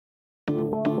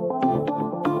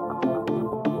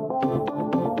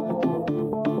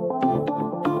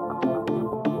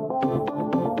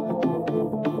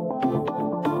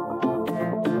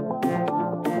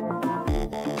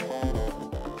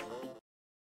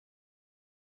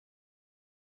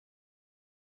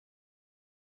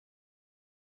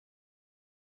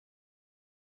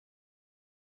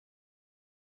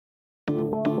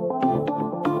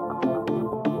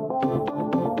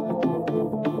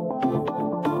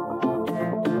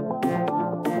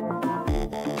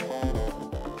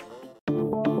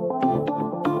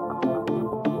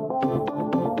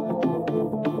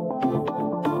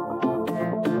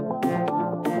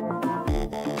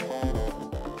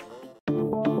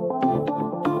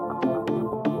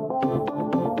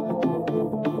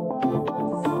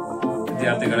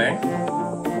വിദ്യാർത്ഥികളെ,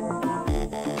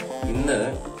 ഇന്ന്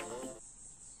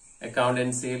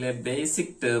അക്കൗണ്ടൻസിയിലെ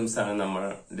basic terms ആണ് നമ്മൾ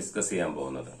ഡിസ്കസ് ചെയ്യാൻ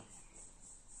പോകുന്നത്.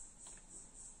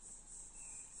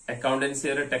 അക്കൗണ്ടൻസി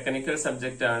ഒരു ടെക്നിക്കൽ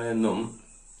സബ്ജക്റ്റ് ആണ് എന്നും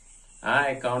ആ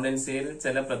അക്കൗണ്ടൻസിയിൽ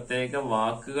ചില പ്രത്യേക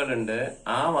വാക്കുകളുണ്ട്.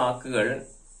 ആ വാക്കുകൾ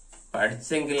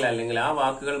പഠിച്ചെങ്കിൽ അല്ലെങ്കിൽ ആ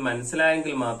വാക്കുകൾ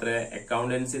മനസ്സിലായെങ്കിൽ മാത്രമേ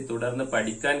അക്കൗണ്ടൻസി തുടർന്ന്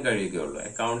പഠിക്കാൻ കഴിയുകയുള്ളൂ.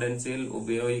 അക്കൗണ്ടൻസിയിൽ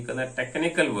ഉപയോഗിക്കുന്ന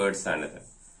ടെക്നിക്കൽ വേർഡ്സ് ആണിത്,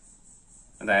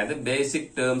 അതായത്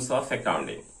ബേസിക് ടേംസ് ഓഫ്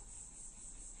അക്കൗണ്ടിങ്.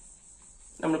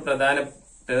 നമ്മൾ പ്രധാന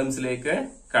ടേംസിലേക്ക്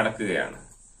കടക്കുകയാണ്.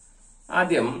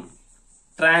 ആദ്യം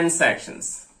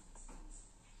ട്രാൻസാക്ഷൻസ്.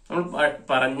 നമ്മൾ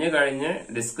പറഞ്ഞു കഴിഞ്ഞ്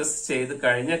ഡിസ്കസ് ചെയ്ത്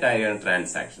കഴിഞ്ഞ കാര്യമാണ്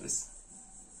ട്രാൻസാക്ഷൻസ്.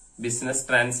 ബിസിനസ്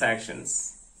ട്രാൻസാക്ഷൻസ്,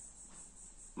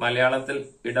 മലയാളത്തിൽ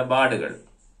ഇടപാടുകൾ.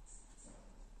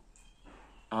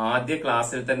 ആദ്യ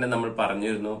ക്ലാസ്സിൽ തന്നെ നമ്മൾ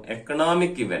പറഞ്ഞിരുന്നു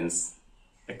economic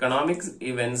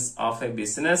events of A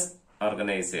business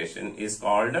organisation is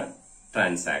called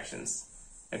transactions.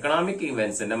 Economic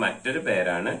ഇവന്റ്സിന്റെ മറ്റൊരു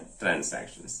പേരാണ്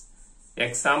ട്രാൻസാക്ഷൻസ്.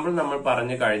 എക്സാമ്പിൾ നമ്മൾ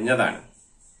പറഞ്ഞു കഴിഞ്ഞതാണ്.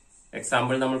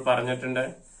 എക്സാമ്പിൾ നമ്മൾ പറഞ്ഞിട്ടുണ്ട്: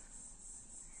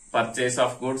 purchase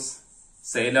of goods,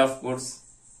 sale of goods,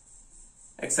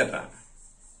 etcetera.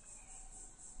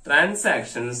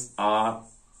 Transactions are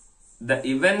the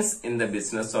events in the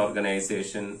business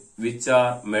organization which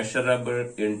are measurable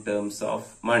in terms of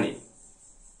money.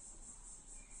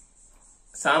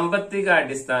 സാമ്പത്തിക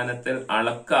അടിസ്ഥാനത്തിൽ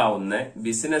അളക്കാവുന്ന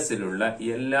ബിസിനസ്സിലുള്ള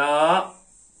എല്ലാ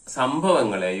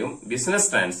സംഭവങ്ങളെയും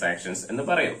ബിസിനസ് ട്രാൻസാക്ഷൻസ് എന്ന്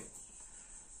പറയും.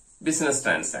 Business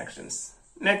transactions.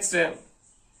 Next,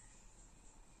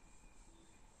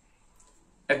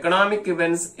 economic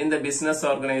events in the business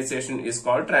organization is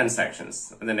called transactions.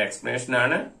 അതിന്റെ explanation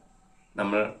ആണ്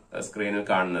നമ്മൾ സ്ക്രീനിൽ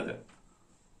കാണുന്നത്.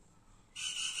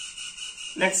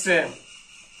 Next,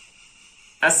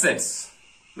 assets.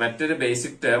 മറ്റൊരു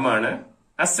ബേസിക് ടേം ആണ്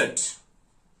asset.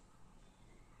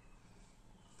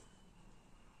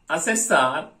 Assets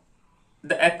R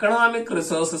the economic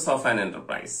resources of an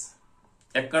enterprise.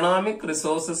 Economic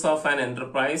resources of an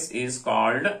enterprise is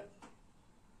called.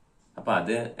 അപ്പൊ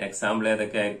അത് example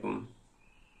ഏതൊക്കെ ആയിരിക്കും?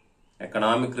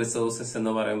 എക്കണോമിക് റിസോഴ്സസ്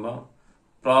എന്ന് പറയുമ്പോൾ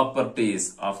പ്രോപ്പർട്ടീസ്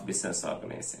ഓഫ് ബിസിനസ്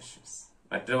ഓർഗനൈസേഷൻസ്.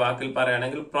 മറ്റൊരു വാക്കിൽ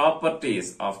പറയുകയാണെങ്കിൽ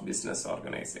പ്രോപ്പർട്ടീസ് ഓഫ് ബിസിനസ്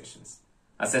ഓർഗനൈസേഷൻസ്.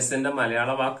 അസെറ്റ്സിന്റെ മലയാള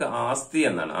വാക്ക് ആസ്തി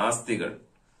എന്നാണ്. ആസ്തികൾ.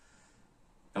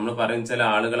 നമ്മൾ പറയും ചില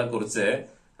ആളുകളെ കുറിച്ച്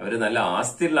അവര് നല്ല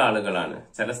ആസ്തിയുള്ള ആളുകളാണ്,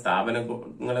 ചില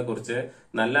സ്ഥാപനങ്ങളെ കുറിച്ച്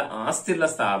നല്ല ആസ്തിയുള്ള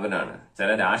സ്ഥാപനമാണ്, ചില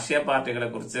രാഷ്ട്രീയ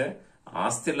പാർട്ടികളെ കുറിച്ച്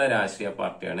ആസ്തിയുള്ള രാഷ്ട്രീയ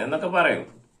പാർട്ടിയാണ് എന്നൊക്കെ പറയും.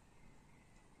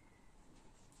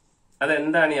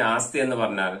 അതെന്താണ് ഈ ആസ്തി എന്ന്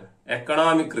പറഞ്ഞാൽ?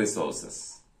 Economic resources.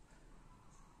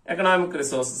 എക്കണോമിക്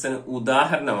റിസോഴ്സസിന്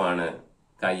ഉദാഹരണമാണ്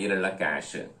കയ്യിലുള്ള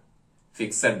ക്യാഷ്,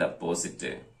 ഫിക്സഡ്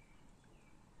ഡെപ്പോസിറ്റ്,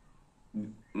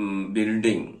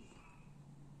 ബിൽഡിംഗ്,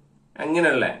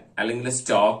 അങ്ങനെയുള്ള അല്ലെങ്കിൽ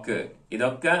സ്റ്റോക്ക്.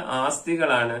 ഇതൊക്കെ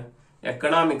ആസ്തികളാണ്.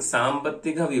 എക്കണോമിക്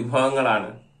സാമ്പത്തിക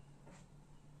വിഭവങ്ങളാണ്.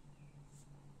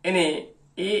 ഇനി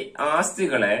ഈ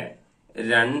ആസ്തികളെ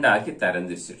രണ്ടാക്കി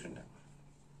തരംതിരിച്ചിട്ടുണ്ട്.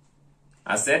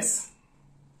 Assets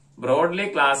broadly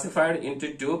classified into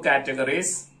two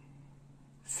categories: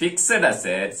 fixed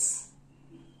assets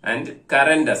and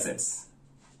current assets.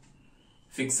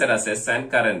 Fixed assets and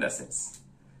current assets.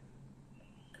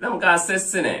 നമുക്ക്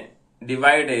അസെറ്റ്സിനെ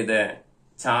ഡിവൈഡ് ചെയ്ത്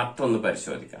ചാർട്ട് ഒന്ന്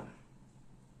പരിശോധിക്കാം.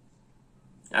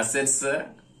 അസെറ്റ്സ്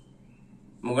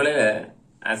മുകളില്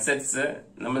അസെറ്റ്സ്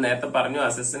നമ്മൾ നേരത്തെ പറഞ്ഞു.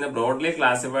 അസെറ്റ്സിനെ broadly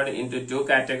classified in to 2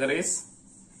 categories: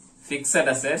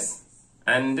 fixed assets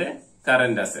and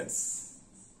current assets.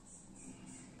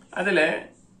 അതില്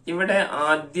ഇവിടെ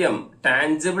ആദ്യം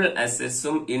ടാഞ്ചിബിൾ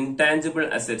അസെറ്റ്സും ഇൻടാഞ്ചിബിൾ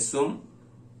അസെറ്റ്സും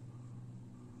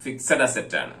ഫിക്സഡ്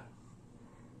അസെറ്റ് ആണ്.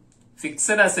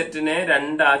 ഫിക്സഡ് അസെറ്റിനെ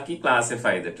രണ്ടാക്കി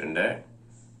ക്ലാസിഫൈ ചെയ്തിട്ടുണ്ട്.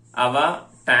 അവ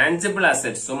ടാഞ്ചിബിൾ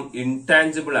അസെറ്റ്സും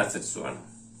ഇൻടാഞ്ചിബിൾ അസെറ്റ്സും ആണ്.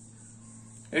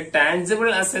 ഈ ടാഞ്ചിബിൾ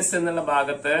അസെറ്റ്സ് എന്നുള്ള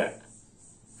ഭാഗത്ത്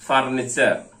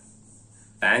ഫർണിച്ചർ.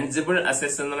 ടാഞ്ചിബിൾ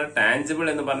അസെറ്റ്സ് എന്നുള്ള ടാഞ്ചിബിൾ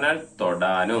എന്ന് പറഞ്ഞാൽ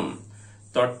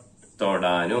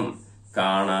തൊടാനും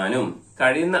കാണാനും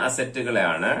കഴിയുന്ന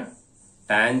അസറ്റുകളെയാണ്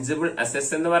ടാഞ്ചിബിൾ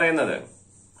അസെറ്റ്സ് എന്ന് പറയുന്നത്.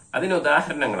 അതിന്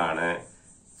ഉദാഹരണങ്ങളാണ്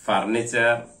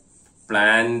furniture,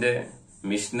 plant,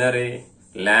 missionary,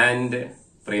 land,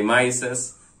 premises,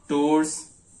 tools,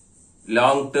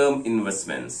 long term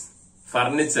investments.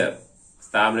 Furniture,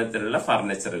 സ്ഥാപനത്തിലുള്ള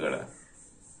ഫർണിച്ചറുകൾ.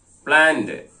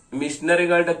 പ്ലാന്റ്,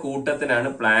 മിഷനറികളുടെ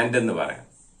കൂട്ടത്തിനാണ് പ്ലാന്റ് എന്ന് പറയാം.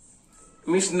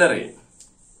 Missionary,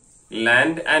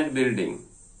 land and building.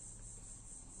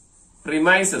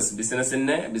 Premises,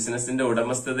 ബിസിനസിന്റെ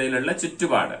ഉടമസ്ഥതയിലുള്ള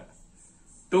ചുറ്റുപാട്.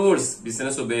 ടൂൾസ്,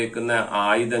 ബിസിനസ് ഉപയോഗിക്കുന്ന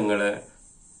ആയുധങ്ങള്,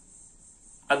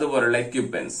 അതുപോലുള്ള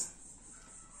എക്യുപ്മെന്റ്സ്.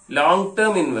 ലോങ്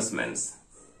ടേം ഇൻവെസ്റ്റ്മെന്റ്സ്,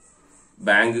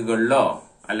 ബാങ്കുകളിലോ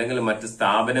അല്ലെങ്കിൽ മറ്റ്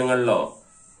സ്ഥാപനങ്ങളിലോ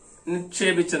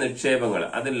നിക്ഷേപിച്ച നിക്ഷേപങ്ങൾ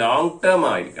അത് ലോങ് ടേം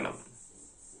ആയിരിക്കണം.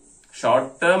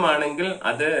 ഷോർട്ട് ടേം ആണെങ്കിൽ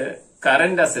അത്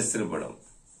കറന്റ് അസറ്റ്സിൽ പെടും.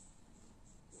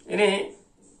 ഇനി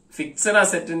ഫിക്സഡ്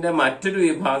അസറ്റിന്റെ മറ്റൊരു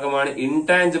വിഭാഗമാണ്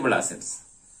ഇൻടാഞ്ചിബിൾ അസറ്റ്സ്.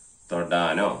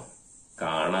 തൊടാനോ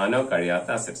കാണാനോ കഴിയാത്ത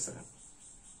അസറ്റ്സ്,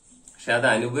 പക്ഷെ അത്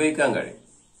അനുഭവിക്കാൻ കഴിയും.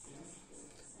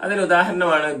 അതിന്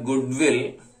ഉദാഹരണമാണ് goodwill,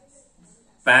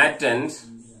 patent,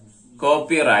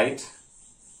 copyright.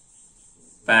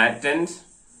 Patent,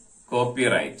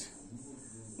 copyright.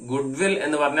 Goodwill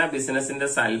എന്ന് പറഞ്ഞാൽ ബിസിനസിന്റെ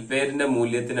സൽപ്പേരിന്റെ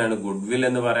മൂല്യത്തിനാണ് ഗുഡ്വിൽ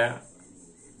എന്ന് പറയാം.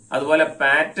 അതുപോലെ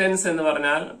പാറ്റന്റ്സ് എന്ന്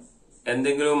പറഞ്ഞാൽ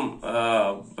എന്തെങ്കിലും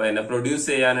പ്രൊഡ്യൂസ്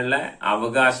ചെയ്യാനുള്ള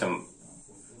അവകാശം.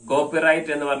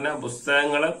 കോപ്പിറൈറ്റ് എന്ന് പറഞ്ഞാൽ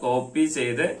പുസ്തകങ്ങൾ കോപ്പി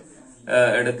ചെയ്ത്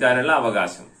എടുക്കാനുള്ള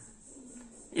അവകാശം.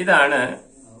 ഇതാണ്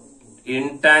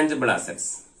ഇൻടാഞ്ചിബിൾ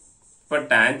അസറ്റ്സ്. ഇപ്പൊ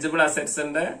ടാഞ്ചിബിൾ അസറ്റ്സ്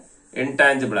ഉണ്ട്,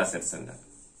 ഇൻടാഞ്ചിബിൾ അസറ്റ്സ് ഉണ്ട്.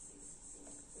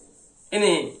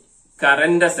 ഇനി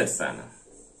കറന്റ് അസറ്റ്സ് ആണ്.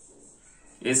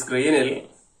 ഈ സ്ക്രീനിൽ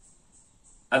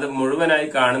അത് മുഴുവനായി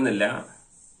കാണുന്നില്ല.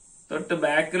 തൊട്ട്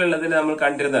ബാക്കിലുള്ളതിൽ നമ്മൾ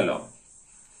കണ്ടിരുന്നല്ലോ.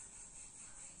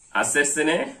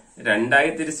 അസറ്റ്സിനെ രണ്ടായി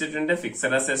തിരിച്ചിട്ടുണ്ട്,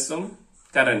 ഫിക്സഡ് അസറ്റ്സും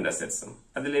കറന്റ് അസറ്റ്സും.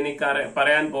 അതിൽ ഇനി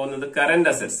പറയാൻ പോകുന്നത് കറന്റ്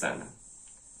അസറ്റ്സ് ആണ്.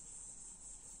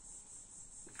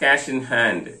 ക്യാഷ് ഇൻ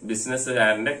ഹാൻഡ്,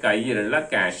 ബിസിനസ്സുകാരന്റെ കയ്യിലുള്ള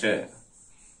ക്യാഷ്,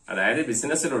 അതായത്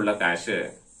ബിസിനസ്സിലുള്ള ക്യാഷ്.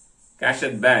 ക്യാഷ്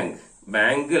അറ്റ് ബാങ്ക്,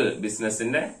 ബാങ്കിൽ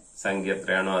ബിസിനസിന്റെ സംഖ്യ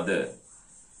എത്രയാണോ അത്.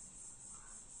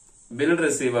 ബിൽ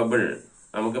റിസീവബിൾ,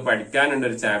 നമുക്ക് പഠിക്കാനുണ്ട്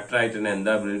ഒരു ചാപ്റ്റർ ആയിട്ടുണ്ട്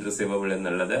എന്താ ബിൽ റിസീവബിൾ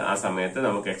എന്നുള്ളത്. ആ സമയത്ത്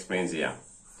നമുക്ക് എക്സ്പ്ലെയിൻ ചെയ്യാം.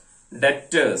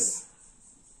 ഡെറ്റേഴ്സ്,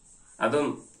 അതും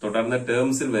തുടർന്ന്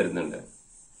ടേംസിൽ വരുന്നുണ്ട്.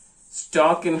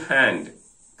 സ്റ്റോക്ക് ഇൻ ഹാൻഡ്,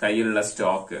 കയ്യിലുള്ള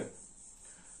സ്റ്റോക്ക്.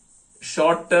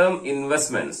 ഷോർട്ട് ടേം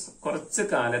ഇൻവെസ്റ്റ്മെന്റ്സ്, കുറച്ച്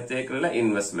കാലത്തേക്കുള്ള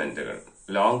ഇൻവെസ്റ്റ്മെന്റുകൾ.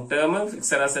 ലോങ് ടേം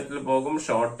ഫിക്സഡ് അസറ്റിൽ പോകും,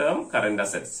 short term current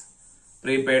assets.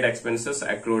 Prepaid expenses,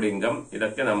 accrued income,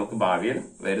 ഇതൊക്കെ നമുക്ക് ഭാവിയിൽ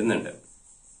വരുന്നുണ്ട്.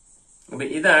 അപ്പൊ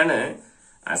ഇതാണ്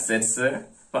അസറ്റ്സ്.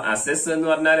 അപ്പൊ അസറ്റ്സ് എന്ന്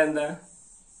പറഞ്ഞാൽ എന്താ?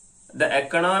 The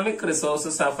economic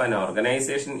resources of an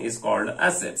organisation is called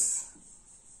assets.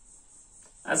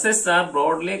 Assets are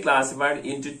broadly classified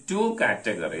into two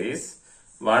categories,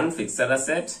 one fixed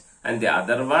asset and the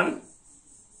other one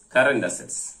current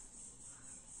assets.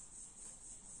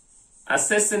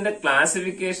 അസറ്റ്സിന്റെ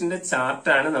ക്ലാസിഫിക്കേഷന്റെ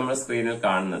ചാർട്ടാണ് നമ്മൾ സ്ക്രീനിൽ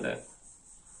കാണുന്നത്.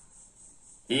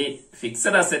 ഈ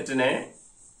ഫിക്സഡ് അസറ്റിനെ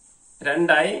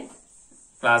രണ്ടായി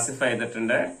ക്ലാസിഫൈ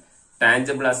ചെയ്തിട്ടുണ്ട്.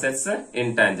 Tangible assets,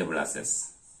 intangible assets.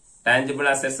 Tangible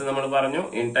assets നമ്മൾ പറഞ്ഞു,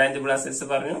 intangible assets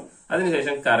പറഞ്ഞു.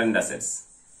 അതിനുശേഷം കറന്റ് അസറ്റ്സ്.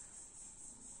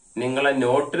 നിങ്ങളെ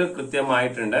നോട്ടിൽ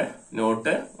കൃത്യമായിട്ടുണ്ട്,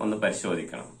 നോട്ട് ഒന്ന്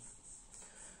പരിശോധിക്കണം.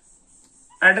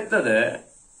 അടുത്തത്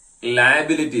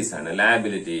ലയബിലിറ്റീസ് ആണ്.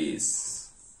 ലയബിലിറ്റീസ്,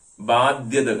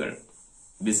 ബാധ്യതകൾ,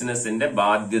 ബിസിനസിന്റെ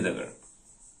ബാധ്യതകൾ.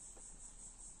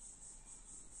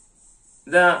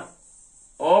 The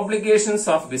obligations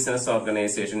of business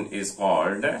organisation is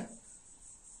called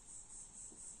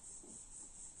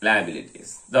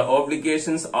liabilities. The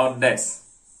obligations or debts.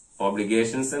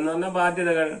 Obligations എന്ന് പറഞ്ഞ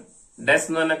ബാധ്യതകൾ, ഡെറ്റ്സ്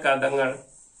എന്ന് പറഞ്ഞ കടങ്ങൾ.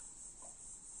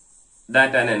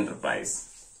 That an enterprise.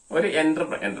 ഒരു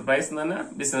എന്റർപ്രൈസ് എന്ന് പറഞ്ഞാൽ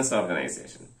ബിസിനസ്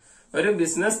ഓർഗനൈസേഷൻ. ഒരു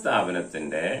ബിസിനസ്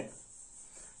സ്ഥാപനത്തിന്റെ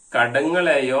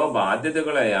കടങ്ങളെയോ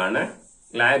ബാധ്യതകളെയാണ്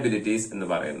ലയബിലിറ്റീസ് എന്ന്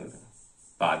പറയുന്നത്.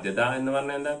 ബാധ്യത എന്ന്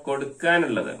പറഞ്ഞാൽ എന്താ?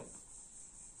 കൊടുക്കാനുള്ളത്,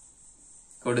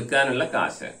 കൊടുക്കാനുള്ള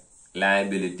കാശ്.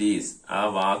 ലയബിലിറ്റീസ്, ആ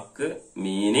വാക്ക്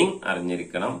മീനിങ്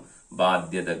അറിഞ്ഞിരിക്കണം.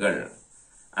 ബാധ്യതകൾ.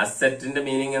 അസറ്റിന്റെ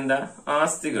മീനിങ് എന്താ?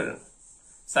 ആസ്തികൾ.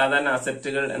 സാധാരണ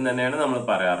അസറ്റുകൾ എന്ന് തന്നെയാണ് നമ്മൾ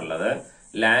പറയാറുള്ളത്.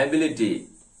 ലയബിലിറ്റി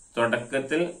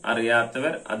തുടക്കത്തിൽ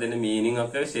അറിയാത്തവർ അതിന്റെ മീനിങ്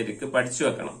ഒക്കെ ശരിക്ക് പഠിച്ചു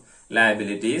വെക്കണം.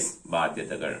 ലയബിലിറ്റീസ്,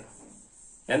 ബാധ്യതകൾ.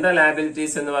 എന്താ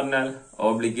ലയബിലിറ്റീസ് എന്ന് പറഞ്ഞാൽ?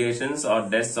 Obligations or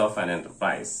debts of an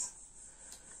enterprise.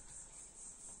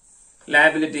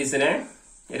 ലയബിലിറ്റീസിനെ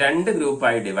രണ്ട്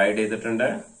ഗ്രൂപ്പായി ഡിവൈഡ് ചെയ്തിട്ടുണ്ട്.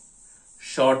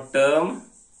 Short term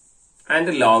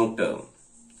and long term.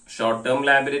 Short term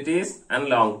liabilities and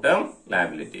long term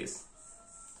liabilities.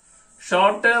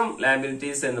 Short term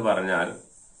liabilities എന്ന് പറഞ്ഞാൽ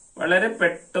വളരെ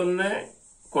പെട്ടെന്ന്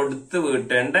കൊടുത്തു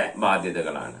വീട്ടേണ്ട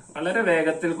ബാധ്യതകളാണ്. വളരെ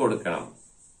വേഗത്തിൽ കൊടുക്കണം.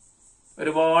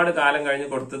 ഒരുപാട് കാലം കഴിഞ്ഞ്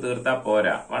കൊടുത്തു തീർത്താൽ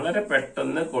പോരാ. വളരെ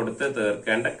പെട്ടെന്ന് കൊടുത്തു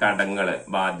തീർക്കേണ്ട കടങ്ങള്,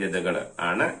 ബാധ്യതകള്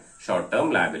ആണ് short term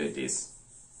liabilities.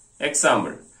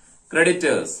 Example: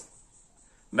 creditors,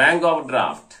 bank of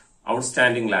draft,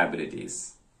 outstanding liabilities.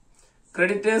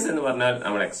 Creditors എന്ന് പറഞ്ഞാൽ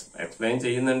നമ്മൾ എക്സ്പ്ലെയിൻ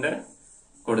ചെയ്യുന്നുണ്ട്.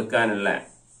 കൊടുക്കാനുള്ള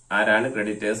ആരാണ്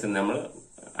ക്രെഡിറ്റേഴ്സ് എന്ന് നമ്മൾ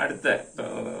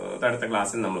അടുത്ത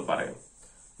ക്ലാസ്സിൽ നമ്മൾ പറയും.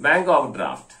 ബാങ്ക് ഓഫ്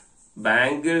ഡ്രാഫ്റ്റ്,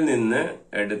 ബാങ്കിൽ നിന്ന്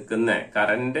എടുക്കുന്ന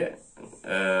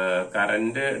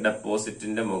കറന്റ്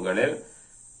ഡെപ്പോസിറ്റിന്റെ മുകളിൽ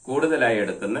കൂടുതലായി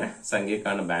എടുക്കുന്ന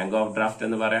സംഖ്യക്കാണ് ബാങ്ക് ഓഫ് ഡ്രാഫ്റ്റ്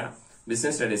എന്ന് പറയാം.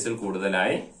 ബിസിനസ് സ്റ്റഡീസിൽ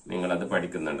കൂടുതലായി നിങ്ങൾ അത്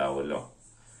പഠിക്കുന്നുണ്ടാവുമല്ലോ.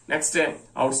 Next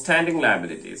outstanding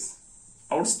liabilities.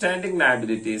 Outstanding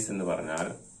liabilities എന്ന് പറഞ്ഞാൽ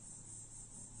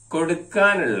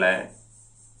കൊടുക്കാനുള്ള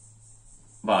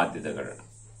ബാധ്യതകൾ.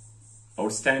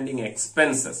 ഔട്ട്സ്റ്റാൻഡിംഗ്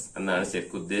എക്സ്പെൻസസ് എന്നാണ്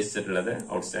ശരിക്കും ഉദ്ദേശിച്ചിട്ടുള്ളത്.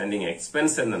 ഔട്ട്സ്റ്റാൻഡിംഗ്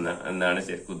എക്സ്പെൻസ് എന്നാണ്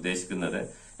ശരിക്കും ഉദ്ദേശിക്കുന്നത്.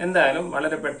 എന്തായാലും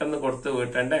വളരെ പെട്ടെന്ന് കൊടുത്തു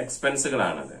വീട്ടേണ്ട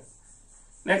എക്സ്പെൻസുകളാണത്.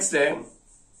 Next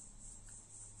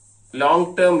long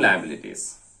term liabilities.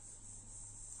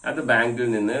 അത് ബാങ്കിൽ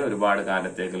നിന്ന് ഒരുപാട്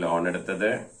കാലത്തേക്ക് ലോൺ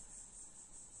എടുത്തത്,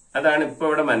 അതാണ് ഇപ്പൊ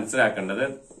ഇവിടെ മനസ്സിലാക്കേണ്ടത്.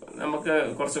 നമുക്ക്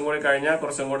കുറച്ചും കൂടി കഴിഞ്ഞാൽ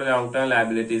കുറച്ചും കൂടി ലോങ് ടേം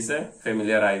ലയബിലിറ്റീസ്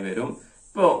ഫെമിലിയർ ആയി വരും.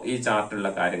 ഇപ്പോ ഈ ചാർട്ടിലുള്ള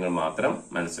കാര്യങ്ങൾ മാത്രം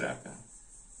മനസ്സിലാക്കുക.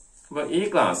 അപ്പൊ ഈ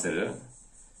ക്ലാസ്സിൽ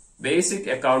basic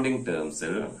accounting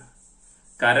ടേംസിൽ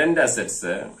current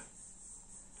assets,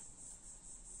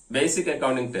 basic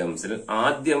accounting ടേംസിൽ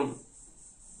ആദ്യം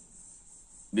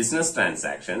business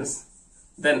transactions,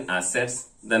 then assets,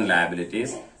 then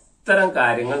liabilities, ഇത്തരം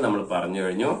കാര്യങ്ങൾ നമ്മൾ പറഞ്ഞു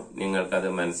കഴിഞ്ഞു. നിങ്ങൾക്കത്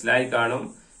മനസ്സിലായി കാണും.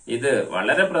 ഇത്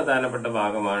വളരെ പ്രധാനപ്പെട്ട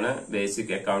ഭാഗമാണ്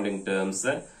ബേസിക് അക്കൗണ്ടിംഗ്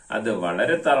ടേംസ്. അത്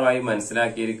വളരെ തറവായി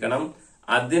മനസ്സിലാക്കിയിരിക്കണം.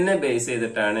 അതിനെ ബേസ്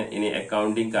ചെയ്തിട്ടാണ് ഇനി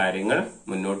അക്കൗണ്ടിംഗ് കാര്യങ്ങൾ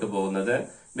മുന്നോട്ട് പോകുന്നത്.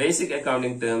 ബേസിക്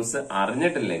അക്കൗണ്ടിംഗ് ടേംസ്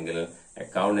അറിഞ്ഞിട്ടില്ലെങ്കിൽ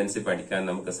അക്കൗണ്ടൻസി പഠിക്കാൻ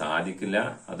നമുക്ക് സാധിക്കില്ല.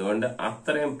 അതുകൊണ്ട്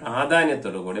അത്രയും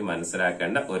പ്രാധാന്യത്തോടുകൂടി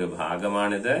മനസ്സിലാക്കേണ്ട ഒരു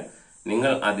ഭാഗമാണിത്.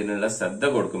 നിങ്ങൾ അതിനുള്ള ശ്രദ്ധ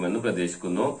കൊടുക്കുമെന്ന്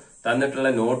പ്രതീക്ഷിക്കുന്നു.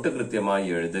 തന്നിട്ടുള്ള നോട്ട് കൃത്യമായി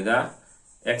എഴുതുക.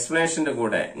 എക്സ്പ്ലനേഷന്റെ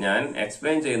കൂടെ, ഞാൻ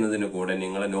എക്സ്പ്ലെയിൻ ചെയ്യുന്നതിന് കൂടെ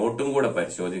നിങ്ങൾ നോട്ടും കൂടെ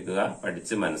പരിശോധിക്കുക,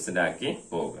 പഠിച്ച് മനസ്സിലാക്കി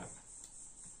പോവുക.